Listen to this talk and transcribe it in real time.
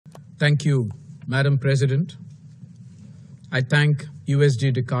Thank you, Madam President. I thank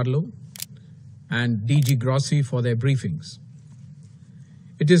USG DiCarlo and DG Grossi for their briefings.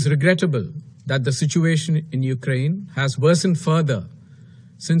 It is regrettable that the situation in Ukraine has worsened further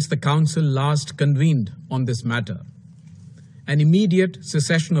since the Council last convened on this matter. An immediate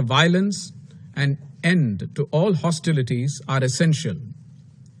cessation of violence and end to all hostilities are essential.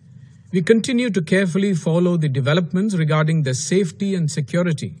 We continue to carefully follow the developments regarding the safety and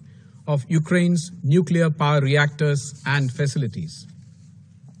security of Ukraine's nuclear power reactors and facilities.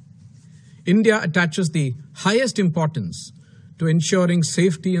 India attaches the highest importance to ensuring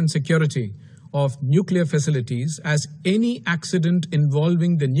safety and security of nuclear facilities, as any accident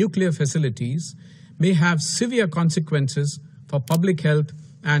involving the nuclear facilities may have severe consequences for public health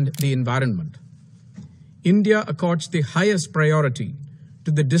and the environment. India accords the highest priority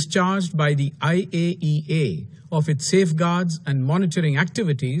to the discharge by the IAEA of its safeguards and monitoring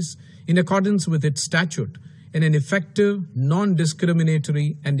activities in accordance with its statute in an effective,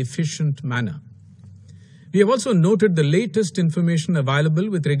 non-discriminatory and efficient manner. We have also noted the latest information available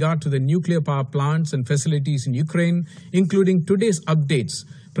with regard to the nuclear power plants and facilities in Ukraine, including today's updates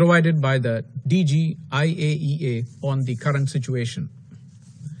provided by the DG IAEA on the current situation.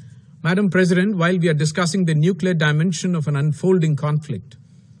 Madam President, while we are discussing the nuclear dimension of an unfolding conflict,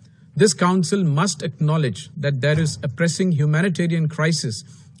 this Council must acknowledge that there is a pressing humanitarian crisis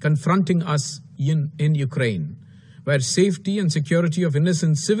confronting us in Ukraine, where safety and security of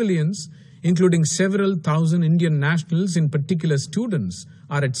innocent civilians, including several thousand Indian nationals, in particular students,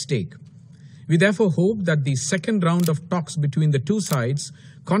 are at stake. We therefore hope that the second round of talks between the two sides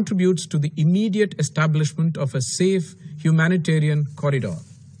contributes to the immediate establishment of a safe humanitarian corridor.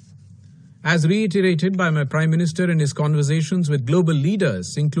 As reiterated by my Prime Minister in his conversations with global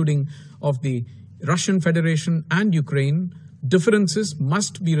leaders, including of the Russian Federation and Ukraine, differences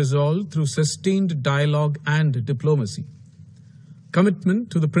must be resolved through sustained dialogue and diplomacy. Commitment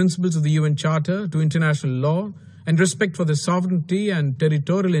to the principles of the UN Charter, to international law, and respect for the sovereignty and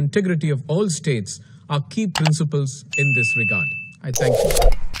territorial integrity of all states are key principles in this regard. I thank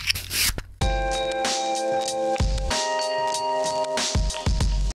you.